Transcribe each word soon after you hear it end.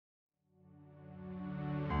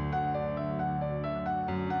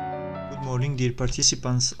Good morning, dear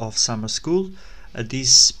participants of summer school.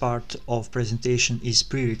 This part of presentation is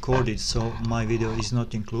pre-recorded, so my video is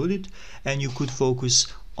not included, and you could focus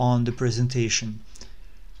on the presentation.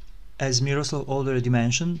 As Miroslav already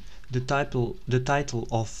mentioned, the title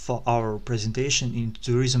of our presentation in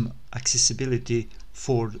Tourism Accessibility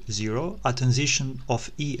 4.0, a transition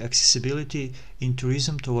of e-accessibility in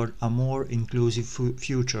tourism toward a more inclusive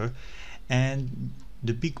future, and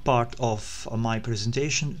the big part of my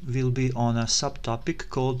presentation will be on a subtopic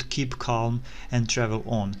called Keep Calm and Travel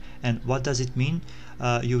On. And what does it mean?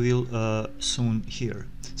 You will soon hear.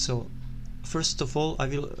 So, first of all, I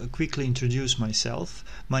will quickly introduce myself.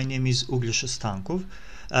 My name is Uglješa Stankov,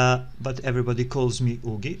 but everybody calls me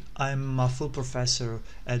Ugi. I'm a full professor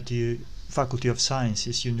at the Faculty of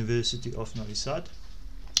Sciences, University of Novi Sad,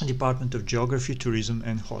 Department of Geography, Tourism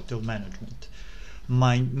and Hotel Management.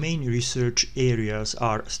 My main research areas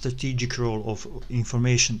are strategic role of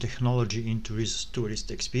information technology in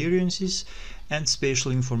tourist experiences and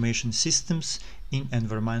spatial information systems in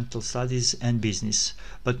environmental studies and business.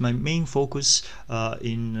 But my main focus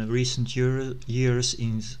in recent years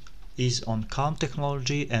is on calm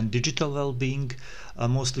technology and digital well-being,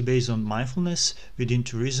 mostly based on mindfulness within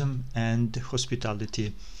tourism and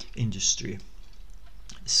hospitality industry.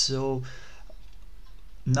 So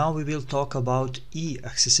now we will talk about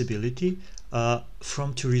e-accessibility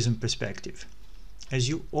from tourism perspective. As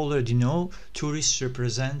you already know, tourists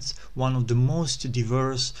represent one of the most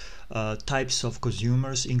diverse types of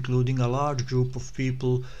consumers, including a large group of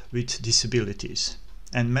people with disabilities.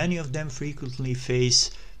 And many of them frequently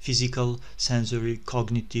face physical, sensory,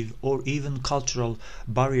 cognitive, or even cultural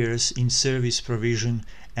barriers in service provision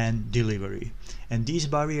and delivery. And these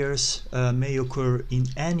barriers may occur in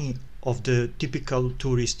any of the typical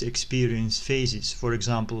tourist experience phases, for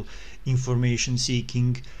example, information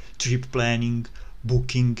seeking, trip planning,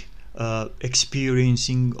 booking,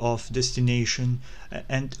 experiencing of destination,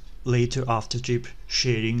 and later after trip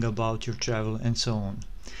sharing about your travel and so on.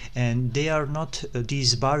 And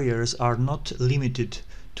these barriers are not limited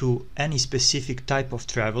to any specific type of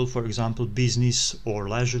travel, for example, business or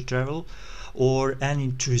leisure travel, or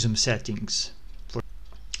any tourism settings.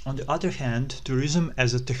 On the other hand, tourism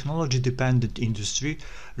as a technology-dependent industry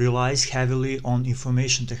relies heavily on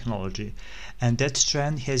information technology, and that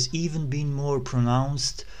trend has even been more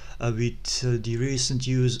pronounced with the recent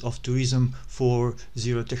use of Tourism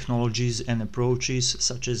 4.0 technologies and approaches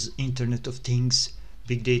such as Internet of Things,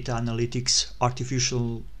 Big Data Analytics,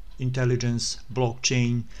 Artificial Intelligence,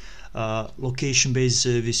 Blockchain, location-based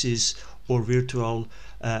services, or virtual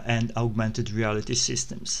and augmented reality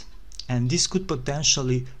systems. And this could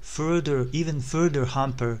potentially even further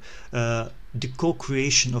hamper the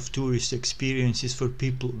co-creation of tourist experiences for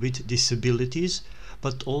people with disabilities,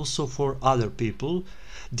 but also for other people,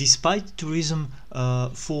 despite Tourism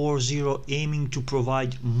 4.0 aiming to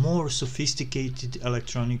provide more sophisticated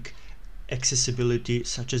electronic accessibility,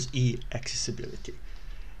 such as e-accessibility.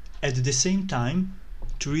 At the same time,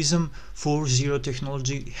 Tourism 4.0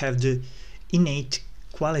 technology have the innate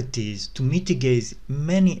qualities to mitigate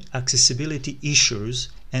many accessibility issues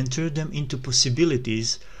and turn them into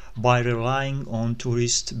possibilities by relying on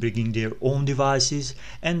tourists bringing their own devices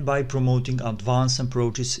and by promoting advanced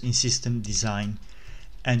approaches in system design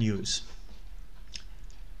and use.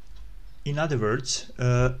 In other words,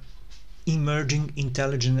 emerging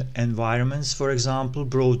intelligent environments, for example,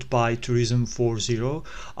 brought by Tourism 4.0,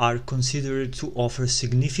 are considered to offer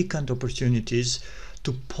significant opportunities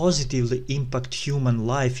to positively impact human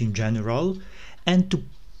life in general, and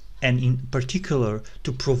in particular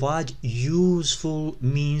to provide useful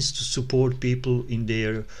means to support people in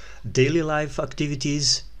their daily life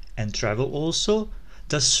activities and travel also,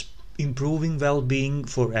 thus improving well-being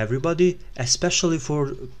for everybody, especially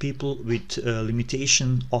for people with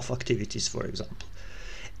limitation of activities, for example.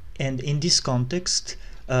 And in this context,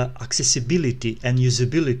 accessibility and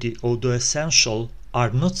usability, although essential, are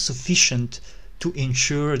not sufficient to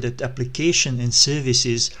ensure that application and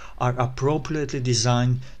services are appropriately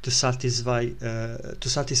designed to satisfy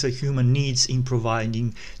human needs in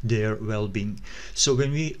providing their well-being. So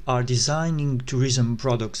when we are designing tourism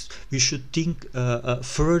products, we should think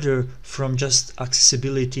further from just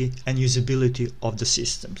accessibility and usability of the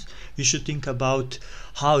systems. We should think about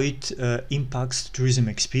how it impacts tourism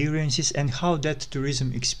experiences and how that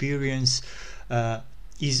tourism experience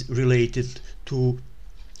is related to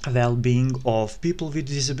well-being of people with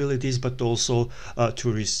disabilities, but also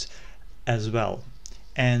tourists as well.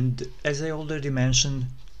 And as I already mentioned,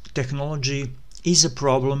 technology is a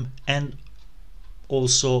problem and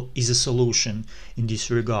also is a solution in this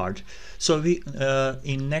regard. So we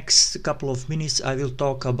in next couple of minutes I will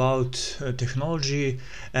talk about technology,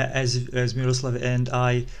 as Miroslav and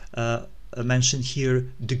I mentioned here,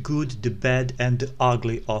 the good, the bad and the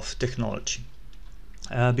ugly of technology.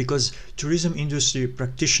 Because tourism industry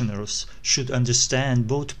practitioners should understand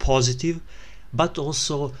both positive but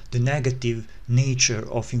also the negative nature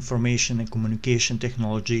of information and communication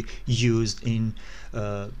technology used in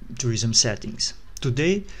tourism settings.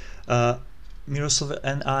 Today, Miroslav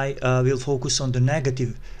and I will focus on the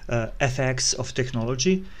negative effects of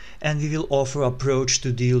technology, and we will offer approach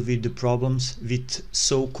to deal with the problems with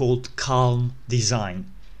so-called calm design.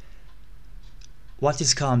 What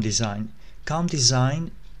is calm design? Calm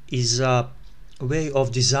design is a way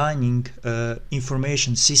of designing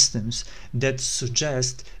information systems that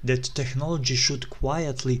suggest that technology should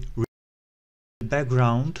quietly reach the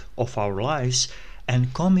background of our lives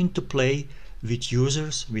and come into play with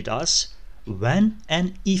users, with us, when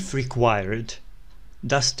and if required,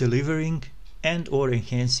 thus delivering and or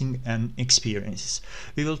enhancing an experience.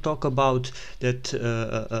 We will talk about that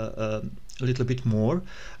a little bit more,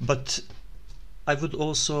 but I would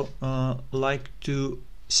also like to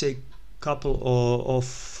say couple of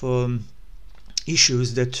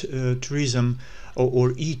issues that tourism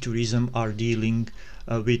or e-tourism are dealing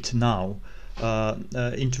with now.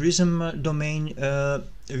 In tourism domain,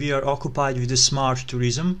 we are occupied with the smart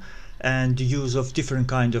tourism and the use of different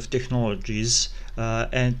kind of technologies,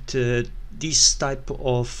 and this type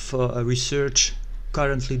of research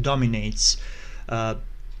currently dominates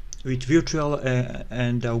with virtual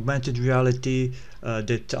and augmented reality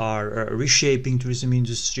that are reshaping tourism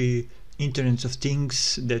industry, Internet of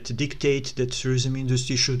Things that dictate that tourism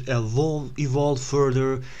industry should evolve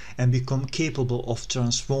further and become capable of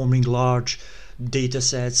transforming large data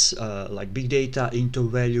sets like big data into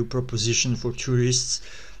value proposition for tourists.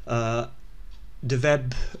 The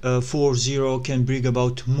Web 4.0 can bring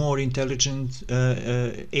about more intelligent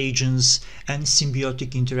agents and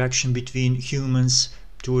symbiotic interaction between humans,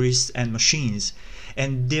 tourists and machines.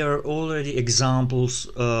 And there are already examples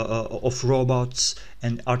of robots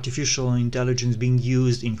and artificial intelligence being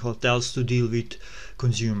used in hotels to deal with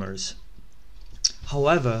consumers.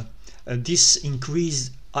 However, this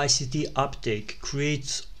increased ICT uptake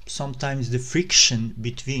creates sometimes the friction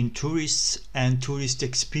between tourists and tourist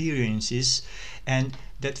experiences, and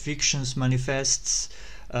that friction manifests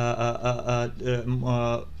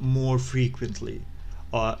more frequently.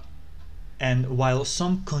 And while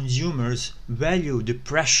some consumers value the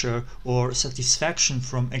pressure or satisfaction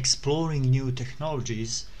from exploring new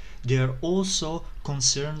technologies, they are also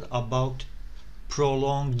concerned about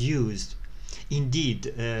prolonged use. Indeed,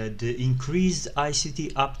 the increased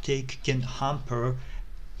ICT uptake can hamper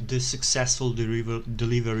the successful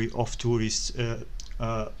delivery of tourist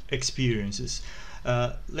experiences.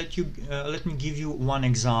 Let me give you one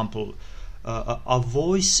example. A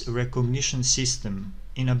voice recognition system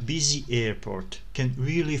in a busy airport can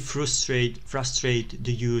really frustrate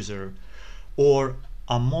the user, or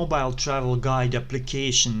a mobile travel guide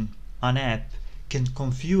application, an app, can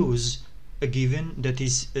confuse a given that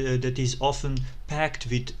is often packed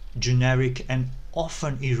with generic and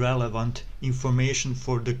often irrelevant information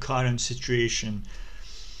for the current situation.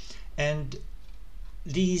 And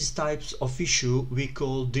these types of issue we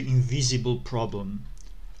call the invisible problem,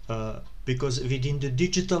 because within the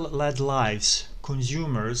digital-led lives,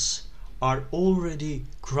 consumers are already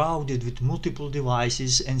crowded with multiple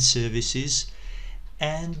devices and services,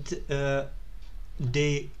 and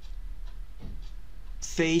they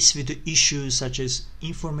face with the issues such as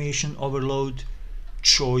information overload,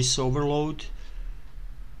 choice overload,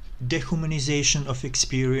 dehumanization of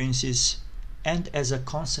experiences, and as a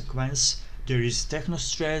consequence there is techno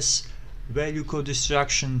stress, value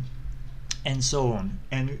co-destruction, and so on.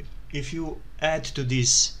 And if you add to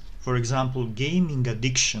this, for example, gaming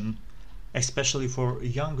addiction, especially for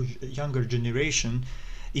younger generation,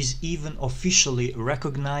 is even officially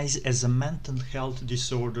recognized as a mental health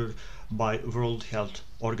disorder by World Health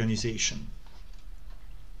Organization.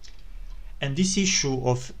 And this issue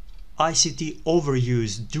of ICT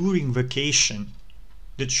overuse during vacation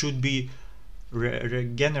that should be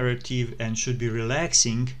regenerative and should be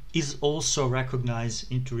relaxing is also recognized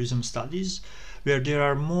in tourism studies, where there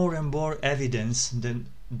are more and more evidence that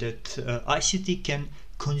ICT can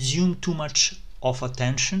consume too much of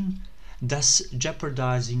attention, thus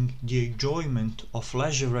jeopardizing the enjoyment of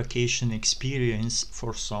leisure vacation experience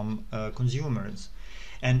for some consumers.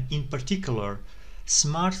 And in particular,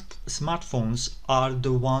 smartphones are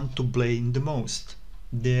the one to blame the most.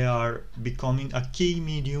 They are becoming a key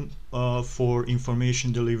medium for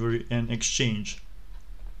information delivery and exchange.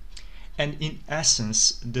 And in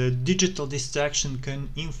essence, the digital distraction can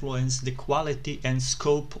influence the quality and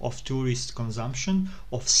scope of tourist consumption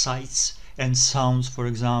of sights and sounds, for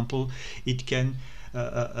example. It can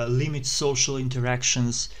limit social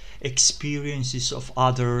interactions, experiences of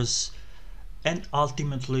others, and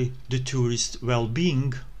ultimately the tourist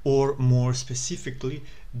well-being, or more specifically,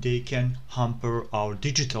 they can hamper our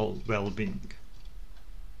digital well-being.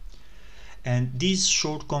 And these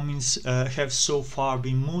shortcomings have so far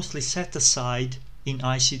been mostly set aside in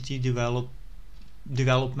ICT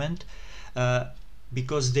development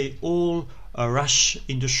because they all rush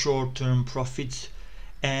in the short-term profit,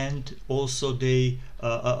 and also they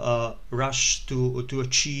rush to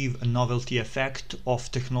achieve a novelty effect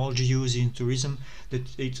of technology use in tourism that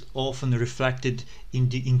it's often reflected in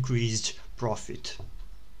the increased profit.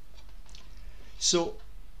 So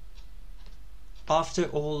after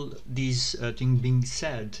all these things being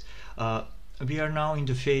said, we are now in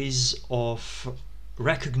the phase of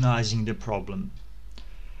recognizing the problem,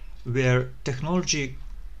 where technology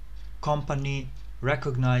company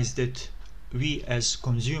recognize that we as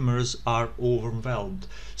consumers are overwhelmed.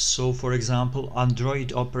 So for example,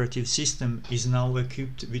 Android operative system is now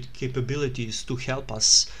equipped with capabilities to help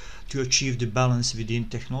us to achieve the balance within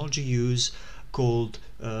technology use, called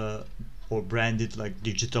or branded like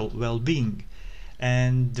digital well-being.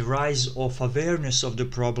 And the rise of awareness of the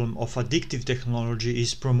problem of addictive technology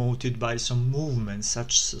is promoted by some movements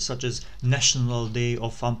such as National Day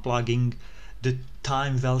of Unplugging, the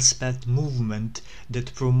Time Well Spent movement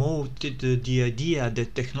that promoted the idea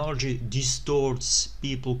that technology distorts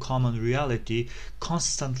people's common reality,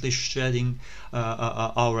 constantly shedding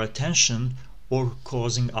our attention or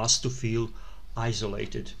causing us to feel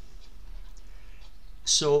isolated.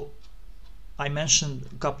 So I mentioned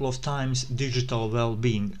a couple of times digital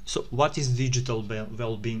well-being. So what is digital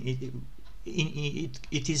well-being?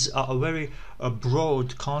 It is a very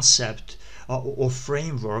broad concept or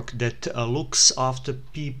framework that looks after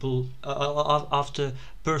people, after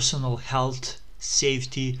personal health,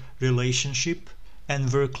 safety, relationship,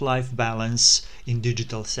 and work-life balance in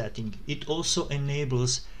digital setting. It also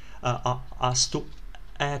enables us to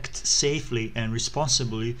act safely and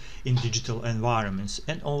responsibly in digital environments,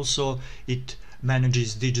 and also it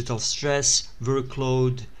manages digital stress,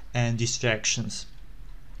 workload, and distractions.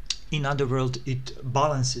 In other words, it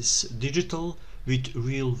balances digital with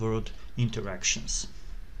real-world interactions.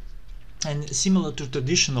 And similar to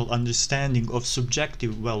traditional understanding of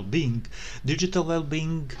subjective well-being, digital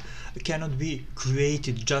well-being cannot be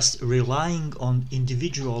created just relying on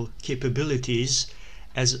individual capabilities,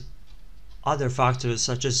 as other factors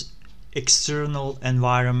such as external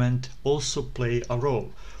environment also play a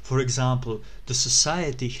role. For example, the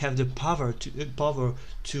society have the power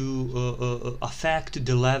to affect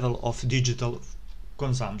the level of digital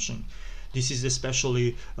consumption. This is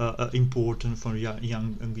especially important for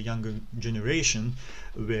younger generation,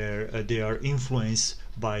 where they are influenced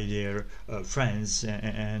by their friends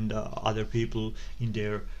and other people in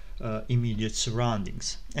their immediate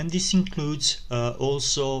surroundings. And this includes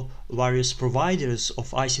also various providers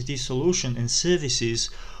of ICT solutions and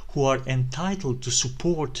services who are entitled to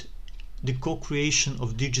support the co-creation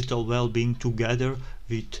of digital well-being together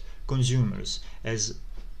with consumers. As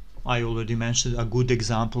I already mentioned, a good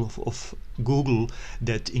example of Google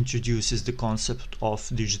that introduces the concept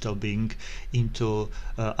of digital being into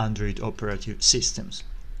Android operative systems.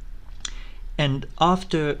 And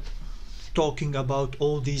after talking about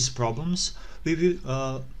all these problems, we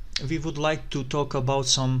would like to talk about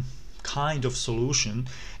some kind of solution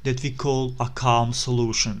that we call a calm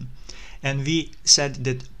solution. And we said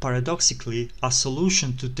that paradoxically, a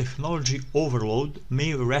solution to technology overload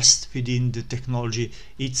may rest within the technology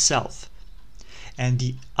itself. And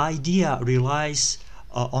the idea relies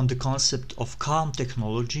on the concept of calm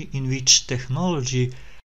technology, in which technology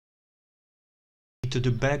to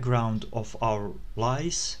the background of our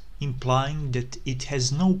lives, implying that it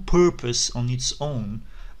has no purpose on its own,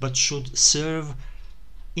 but should serve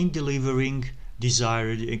in delivering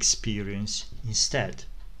desired experience instead.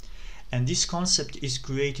 And this concept is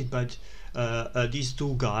created by these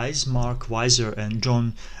two guys, Mark Weiser and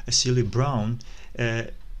John Seely Brown.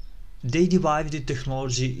 They divide the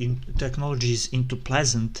technologies into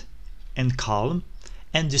pleasant and calm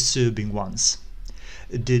and disturbing ones.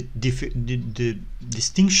 The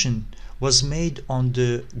distinction was made on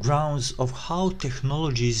the grounds of how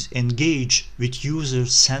technologies engage with user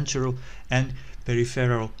central and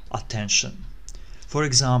peripheral attention. For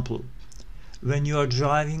example, when you are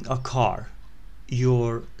driving a car,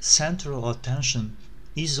 your central attention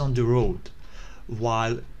is on the road,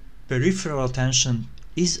 while peripheral attention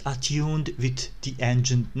is attuned with the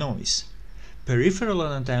engine noise. peripheral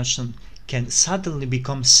attention can suddenly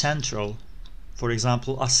become central. For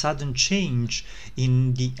example, a sudden change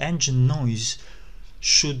in the engine noise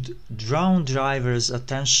should draw drivers'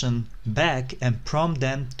 attention back and prompt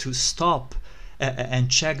them to stop and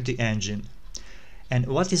check the engine. And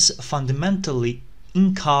what is fundamentally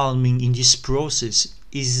calming in this process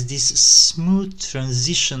is this smooth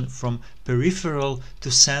transition from peripheral to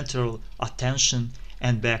central attention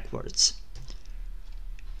and backwards.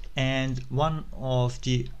 And one of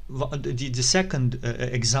the second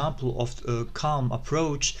example of calm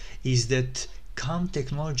approach is that calm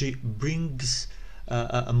technology brings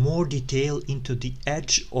more detail into the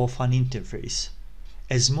edge of an interface,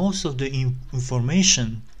 as most of the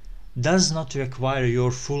information does not require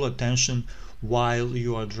your full attention while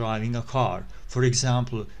you are driving a car. For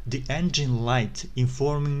example, the engine light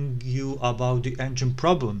informing you about the engine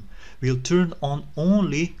problem will turn on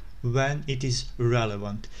only when it is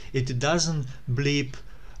relevant. It doesn't bleep,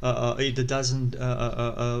 it doesn't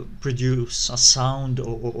produce a sound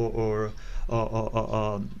or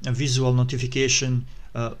a visual notification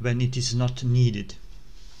when it is not needed.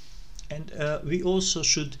 And we also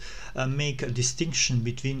should make a distinction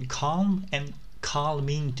between calm and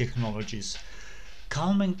calming technologies.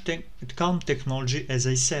 Calm technology, as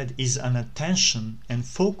I said, is an attention and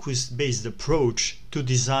focus-based approach to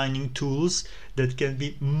designing tools that can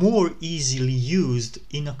be more easily used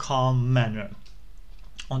in a calm manner.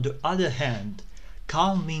 On the other hand,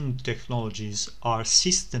 calming technologies are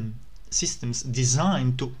systems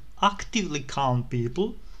designed to actively calm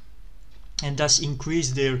people and thus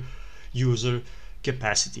increase their user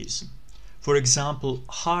capacities. For example,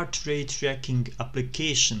 heart rate tracking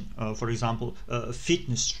application, for example,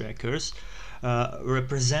 fitness trackers,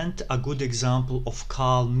 represent a good example of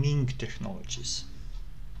calming technologies.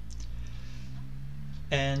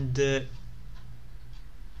 And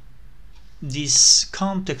this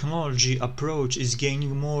calm technology approach is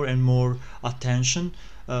gaining more and more attention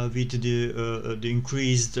with the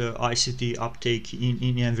increased ICT uptake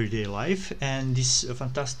in everyday life. And this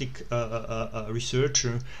fantastic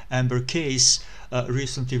researcher Amber Case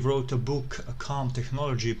recently wrote a book, Calm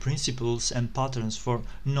Technology: Principles and Patterns for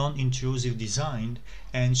Non-Intrusive Design,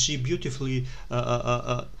 and she beautifully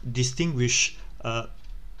distinguished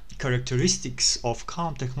characteristics of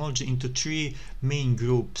calm technology into three main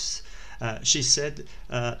groups. She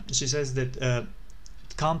says that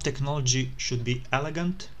calm technology should be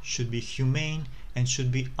elegant, should be humane, and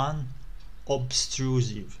should be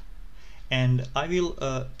unobtrusive. And I will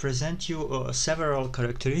present you several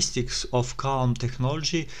characteristics of calm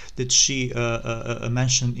technology that she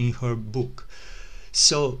mentioned in her book.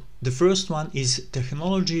 So the first one is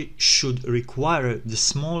technology should require the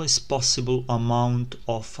smallest possible amount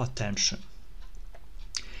of attention.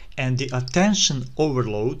 And the attention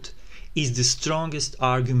overload is the strongest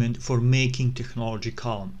argument for making technology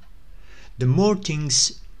calm. The more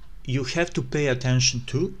things you have to pay attention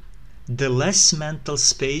to, the less mental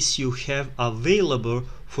space you have available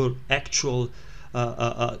for actual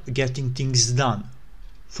getting things done.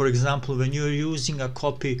 For example, when you're using a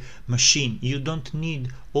copy machine, you don't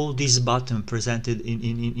need all these buttons presented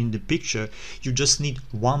in the picture. You just need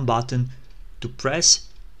one button to press,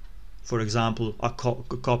 for example,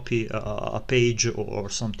 copy a page or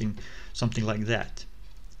something like that.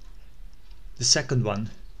 The second one,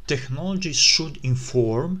 technology should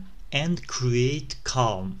inform and create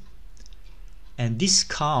calm. And this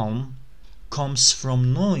calm comes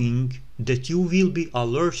from knowing that you will be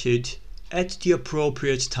alerted at the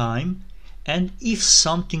appropriate time and if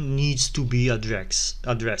something needs to be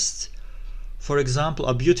addressed. For example,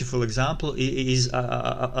 a beautiful example is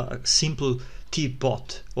a simple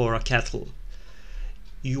teapot or a kettle.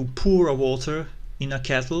 You pour water in a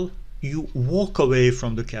kettle, you walk away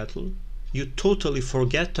from the kettle, you totally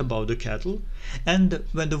forget about the kettle, and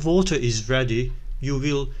when the water is ready, you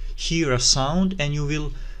will hear a sound and you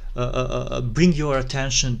will bring your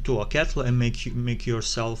attention to a kettle and make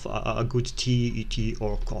yourself a good tea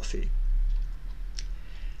or coffee.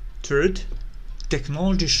 Third,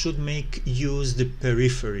 technology should make use the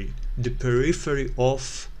periphery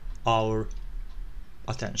of our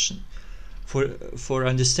attention. For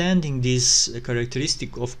understanding this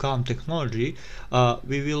characteristic of calm technology,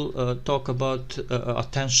 we will talk about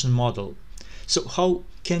attention model. So how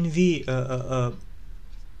can we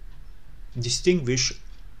distinguish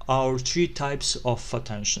our three types of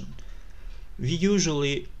attention? We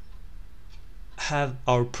usually have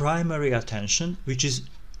our primary attention, which is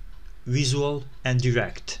visual and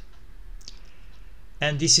direct.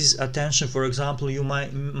 And this is attention, for example, you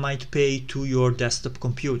might pay to your desktop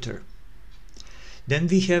computer. Then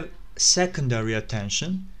we have secondary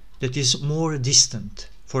attention. that is more distant.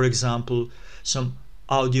 For example, some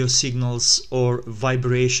audio signals or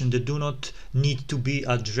vibration that do not need to be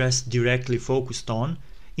addressed directly, focused on,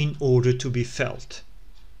 in order to be felt.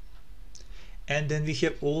 And then we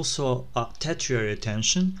have also a tertiary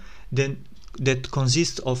attention that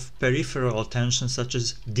consists of peripheral attention, such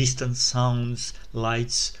as distant sounds,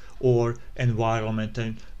 lights, or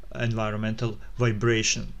environmental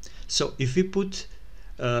vibration. So if we put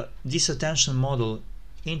this attention model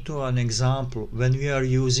into an example when we are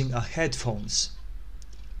using headphones,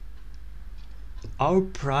 our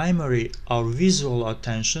visual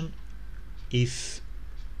attention, if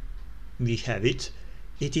we have it,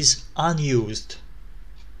 it is unused.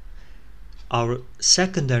 Our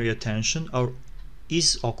secondary attention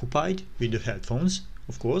is occupied with the headphones,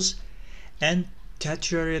 of course, and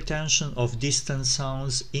tertiary attention of distant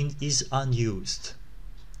sounds is unused.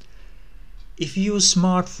 If you use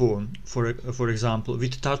smartphone, for example,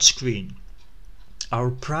 with touch screen,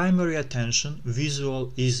 our primary attention,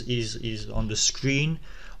 visual, is on the screen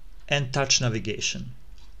and touch navigation.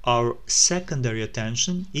 Our secondary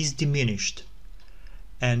attention is diminished,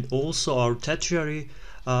 and also our tertiary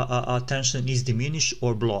attention is diminished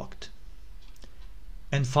or blocked.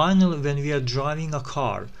 And finally, when we are driving a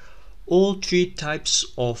car, all three types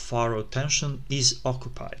of our attention is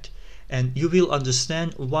occupied, and you will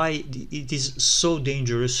understand why it is so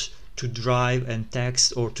dangerous to drive and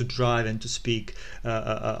text, or to drive and to speak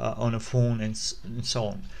on a phone, and so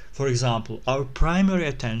on. For example, our primary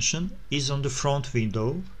attention is on the front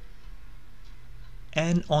window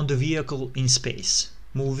and on the vehicle in space,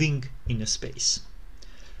 moving in a space.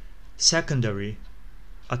 Secondary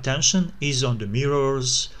attention is on the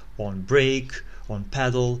mirrors, on brake, on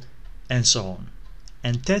pedal, and so on.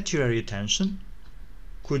 And tertiary attention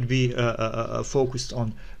could be focused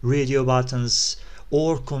on radio buttons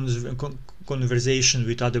or conversation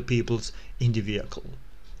with other people in the vehicle.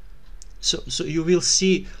 So you will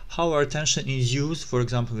see how our attention is used, for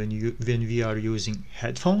example, when we are using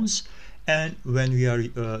headphones and when we are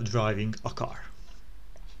driving a car.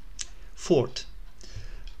 Fourth,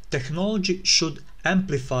 technology should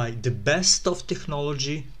amplify the best of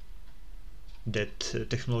technology that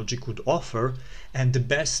technology could offer and the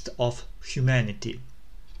best of humanity.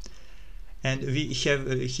 And we have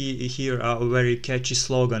here a very catchy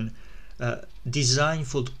slogan, design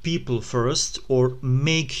for people first, or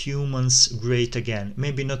make humans great again.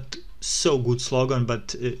 Maybe not so good slogan,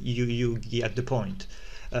 but you get the point.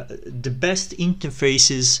 The best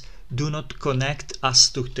interfaces do not connect us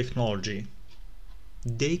to technology.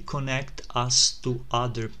 They connect us to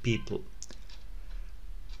other people.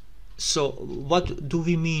 So what do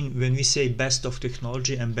we mean when we say best of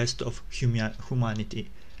technology and best of humanity?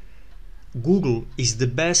 Google is the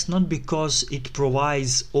best not because it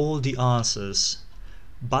provides all the answers,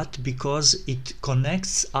 but because it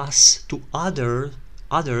connects us to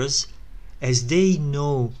others as they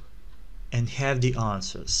know and have the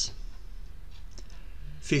answers.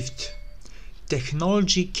 Fifth,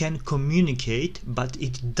 technology can communicate, but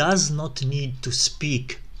it does not need to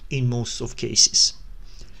speak in most of cases.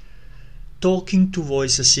 Talking to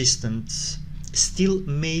voice assistants still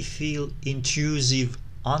may feel intrusive,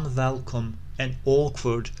 unwelcome, and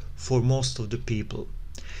awkward for most of the people.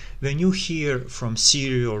 When you hear from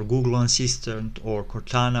Siri or Google Assistant or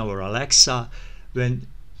Cortana or Alexa, when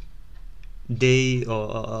they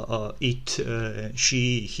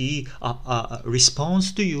he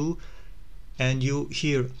responds to you, and you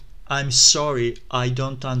hear, "I'm sorry, I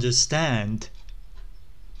don't understand,"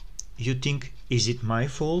 you think, is it my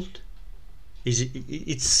fault?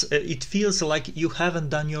 It feels like you haven't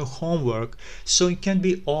done your homework, so it can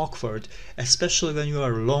be awkward, especially when you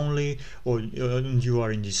are lonely or you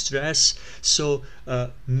are in distress. So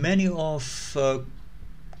many of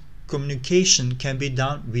communication can be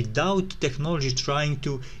done without technology trying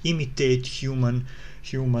to imitate human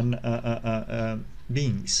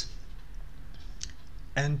beings.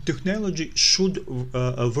 And technology should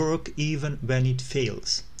work even when it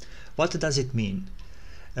fails. What does it mean?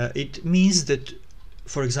 It means that,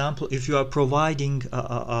 for example, if you are providing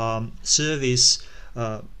a service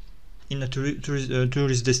in a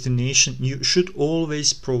tourist destination, you should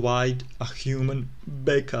always provide a human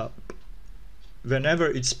backup whenever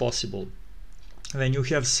it's possible. When you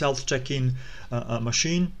have self-check-in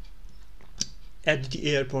machine at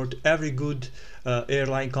the airport, every good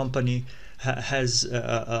airline company has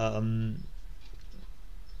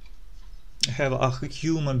have a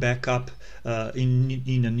human backup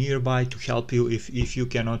in a nearby to help you if you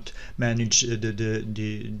cannot manage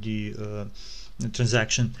the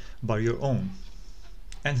transaction by your own.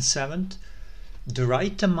 And seventh, The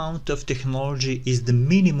right amount of technology is the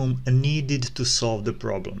minimum needed to solve the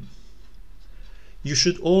problem. You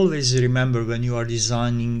should always remember when you are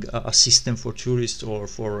designing a system for tourists or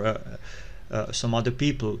for some other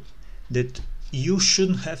people that you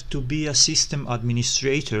shouldn't have to be a system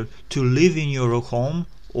administrator to live in your home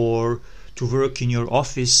or to work in your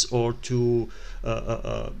office or to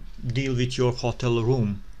deal with your hotel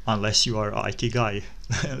room, unless you are an IT guy.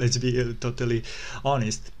 Let's be totally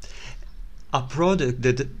honest. A product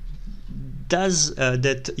that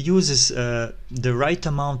uses the right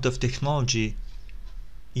amount of technology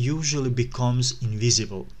usually becomes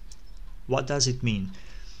invisible. What does it mean?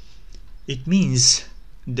 It means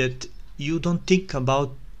that you don't think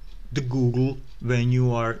about the Google when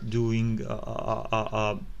you are doing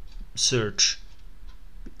a search,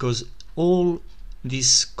 because all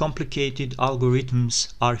these complicated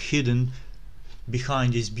algorithms are hidden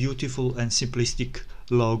behind this beautiful and simplistic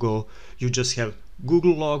logo. You just have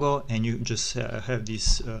Google logo and you just have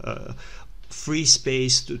this free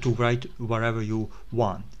space to write whatever you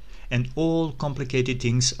want, and all complicated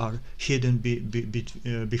things are hidden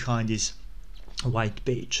behind this white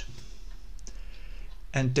page.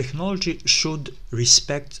 And technology should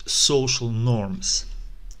respect social norms.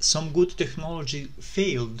 Some good technology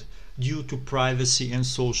failed due to privacy and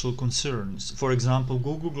social concerns. For example,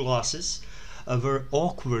 Google Glasses were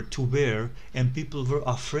awkward to wear, and people were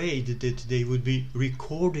afraid that they would be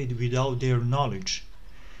recorded without their knowledge.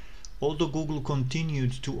 Although Google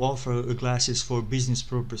continued to offer glasses for business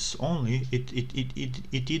purpose only,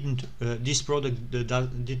 it didn't. This product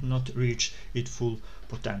did not reach its full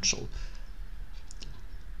potential.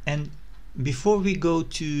 And before we go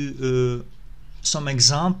to some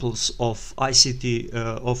examples of ICT,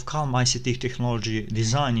 of calm ICT technology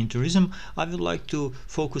design in tourism, I would like to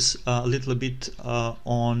focus a little bit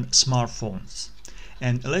on smartphones.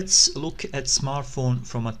 And let's look at smartphone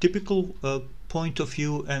from a typical point of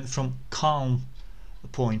view and from calm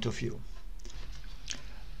point of view.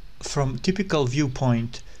 From typical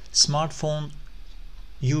viewpoint, smartphone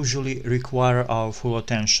usually require our full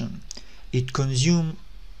attention. It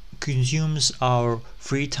consumes our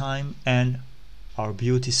free time and our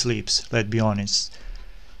beauty sleeps, let's be honest.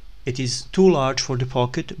 It is too large for the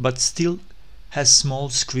pocket, but still has small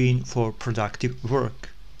screen for productive work.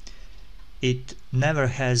 It never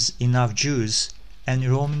has enough juice, and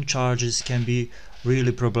roaming charges can be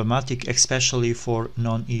really problematic, especially for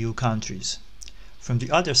non-EU countries. From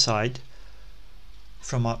the other side,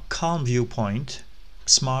 from a calm viewpoint,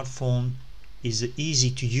 smartphone is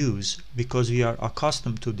easy to use because we are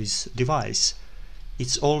accustomed to this device.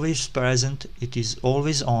 It's always present, it is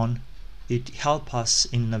always on, it helps us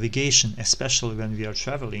in navigation, especially when we are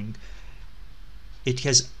traveling. It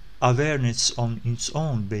has awareness on its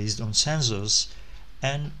own based on sensors,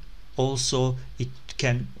 and also it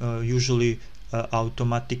can usually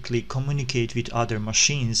automatically communicate with other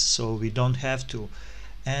machines, so we don't have to.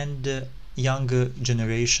 And younger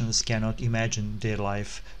generations cannot imagine their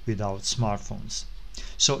life without smartphones.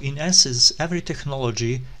 So in essence, every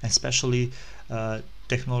technology, especially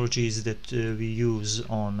technologies that we use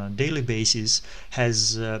on a daily basis,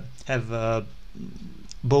 have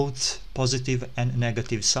both positive and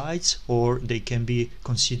negative sides, or they can be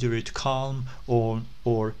considered calm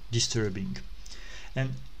or disturbing.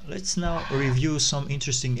 And let's now review some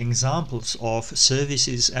interesting examples of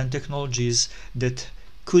services and technologies that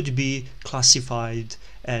could be classified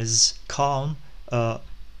as calm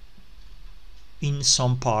in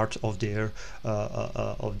some part of their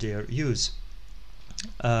use.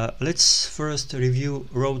 Let's first review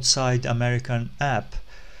Roadside American app.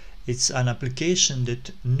 It's an application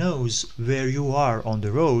that knows where you are on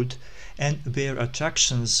the road and where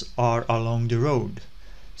attractions are along the road.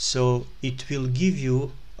 So it will give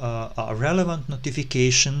you a relevant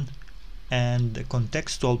notification and a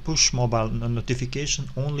contextual push mobile notification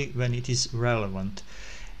only when it is relevant.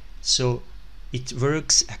 So it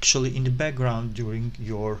works actually in the background during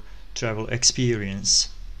your travel experience.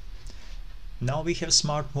 Now we have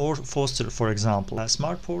Smart Poster, for example.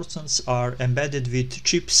 Smart posters are embedded with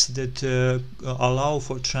chips that allow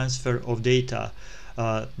for transfer of data.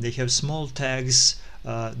 They have small tags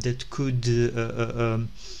that could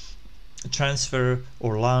transfer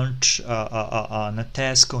or launch a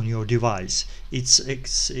task on your device. It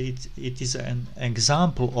is an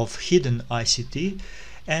example of hidden ICT,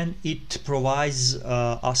 and it provides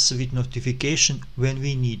us with notification when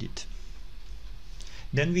we need it.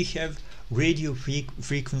 Then we have radio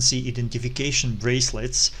frequency identification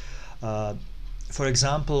bracelets. For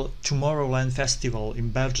example, Tomorrowland Festival in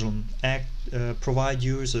Belgium provide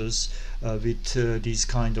users with these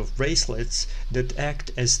kind of bracelets that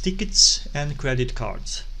act as tickets and credit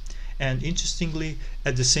cards. And interestingly,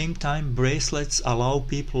 at the same time, bracelets allow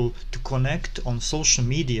people to connect on social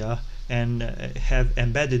media and have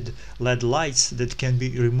embedded LED lights that can be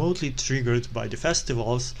remotely triggered by the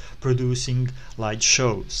festivals, producing light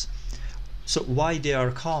shows. So why they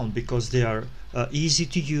are Calm? Because they are easy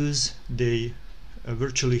to use, they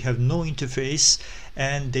virtually have no interface,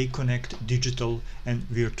 and they connect digital and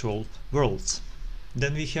virtual worlds.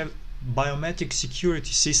 Then we have biometric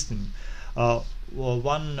security system.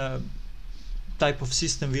 One type of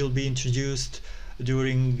system will be introduced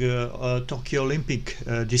during Tokyo Olympic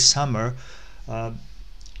this summer,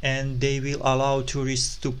 and they will allow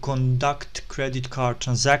tourists to conduct credit card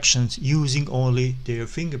transactions using only their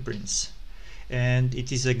fingerprints. And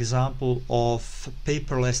it is an example of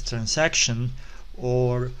paperless transaction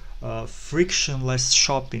or frictionless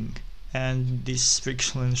shopping. And this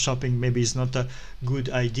frictionless shopping maybe is not a good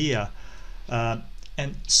idea.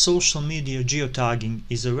 And social media geotagging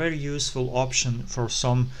is a very useful option for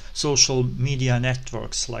some social media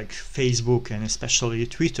networks like Facebook and especially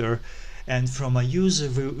Twitter. And from a user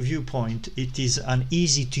viewpoint, it is an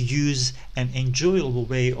easy to use and enjoyable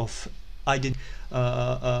way of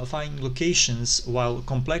identifying locations, while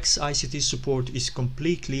complex ICT support is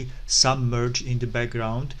completely submerged in the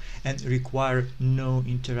background and require no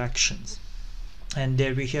interactions. And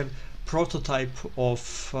there we have prototype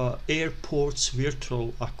of airport's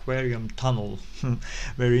virtual aquarium tunnel.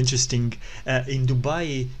 Very interesting. In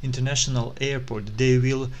Dubai International Airport, they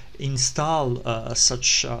will install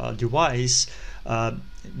such a device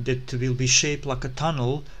that will be shaped like a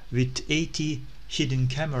tunnel with 80 hidden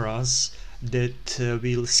cameras that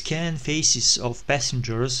will scan faces of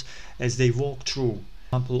passengers as they walk through.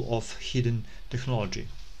 Example of hidden technology.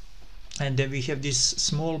 And then we have this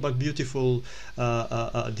small but beautiful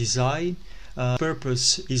design.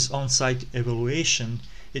 Purpose is on-site evaluation.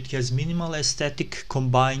 It has minimal aesthetic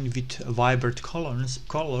combined with vibrant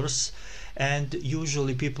colors, and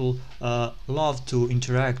usually people love to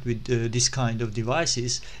interact with this kind of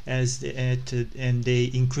devices and they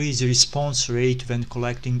increase the response rate when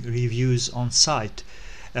collecting reviews on site.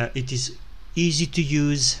 It is easy to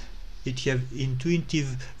use. It have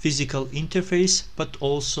intuitive physical interface, but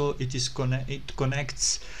also it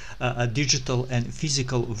connects digital and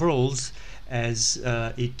physical worlds as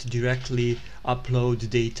it directly upload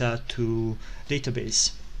data to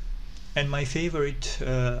database. And my favorite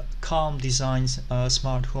Calm Designs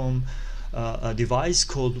smart home device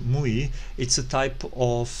called MUI. It's a type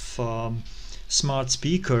of smart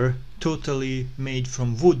speaker totally made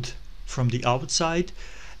from wood from the outside,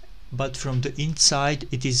 but from the inside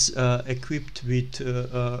it is equipped with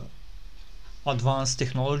advanced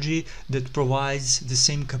technology that provides the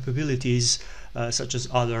same capabilities such as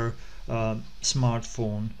other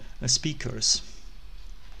smartphone speakers.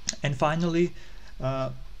 And finally,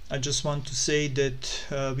 I just want to say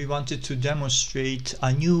that we wanted to demonstrate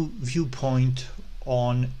a new viewpoint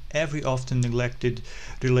on every often neglected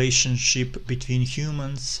relationship between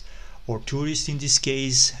humans, or tourists in this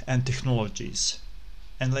case, and technologies.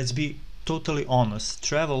 And let's be totally honest,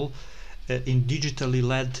 travel in digitally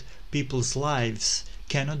led people's lives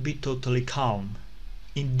cannot be totally calm.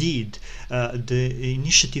 Indeed, the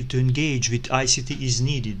initiative to engage with ICT is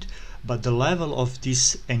needed, but the level of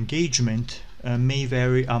this engagement may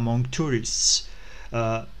vary among tourists.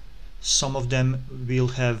 Some of them will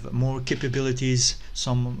have more capabilities,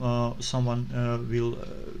 someone will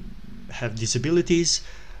have disabilities,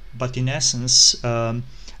 but in essence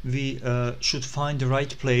we should find the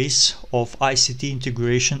right place of ICT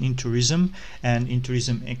integration in tourism and in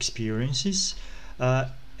tourism experiences,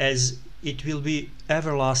 as it will be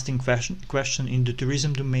everlasting question in the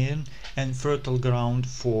tourism domain and fertile ground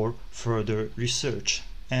for further research.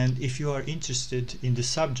 And if you are interested in the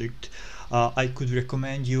subject, I could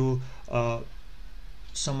recommend you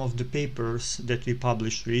some of the papers that we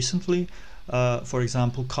published recently, for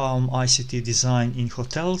example, Calm ICT Design in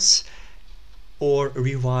Hotels, or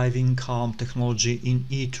Reviving Calm Technology in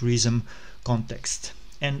E-Tourism Context.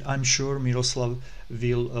 And I'm sure Miroslav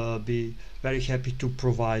will be very happy to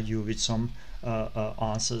provide you with some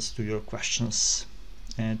answers to your questions.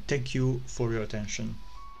 And thank you for your attention.